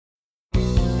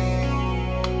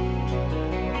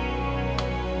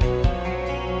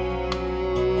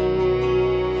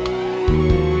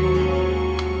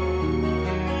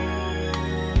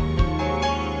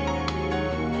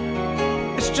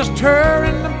her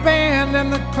and the band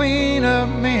and the cleanup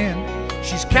man.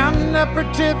 She's counting up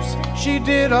her tips, she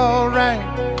did all right.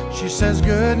 She says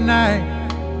good night.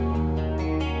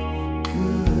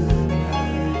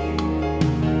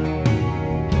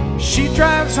 She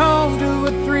drives home to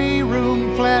a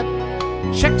 3-room flat,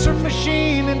 checks her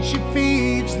machine and she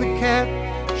feeds the cat.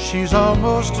 She's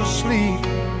almost asleep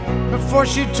before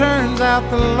she turns out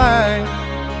the light.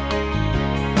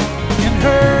 In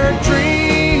her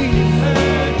dream,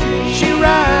 she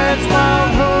rides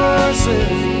wild horses,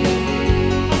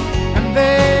 and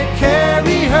they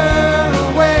carry her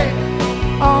away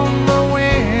on the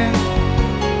wind.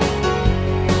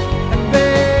 And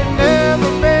they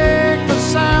never make the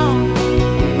sound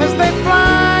as they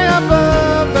fly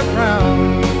above the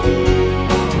ground.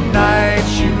 Tonight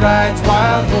she rides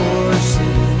wild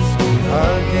horses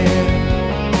again.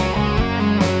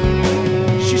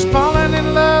 She's fallen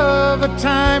in love a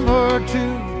time or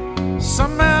two.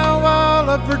 Somehow all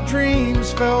of her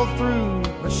dreams fell through,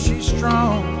 but she's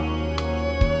strong.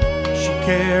 She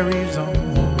carries on.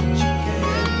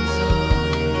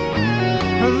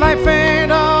 Her life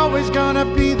ain't always gonna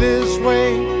be this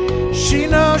way. She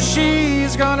knows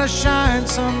she's gonna shine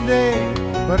someday,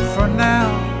 but for now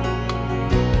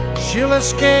she'll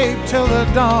escape till the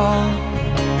dawn.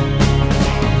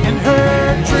 In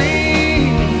her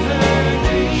dream,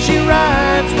 she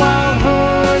rides wild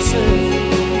horses,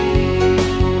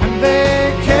 and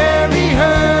they carry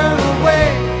her away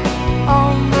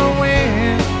on the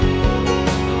wind.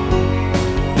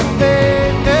 And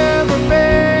they never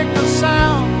make a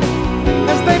sound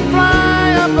as they fly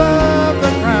above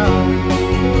the ground.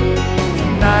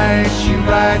 Tonight she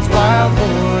rides wild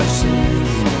horses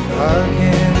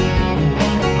again.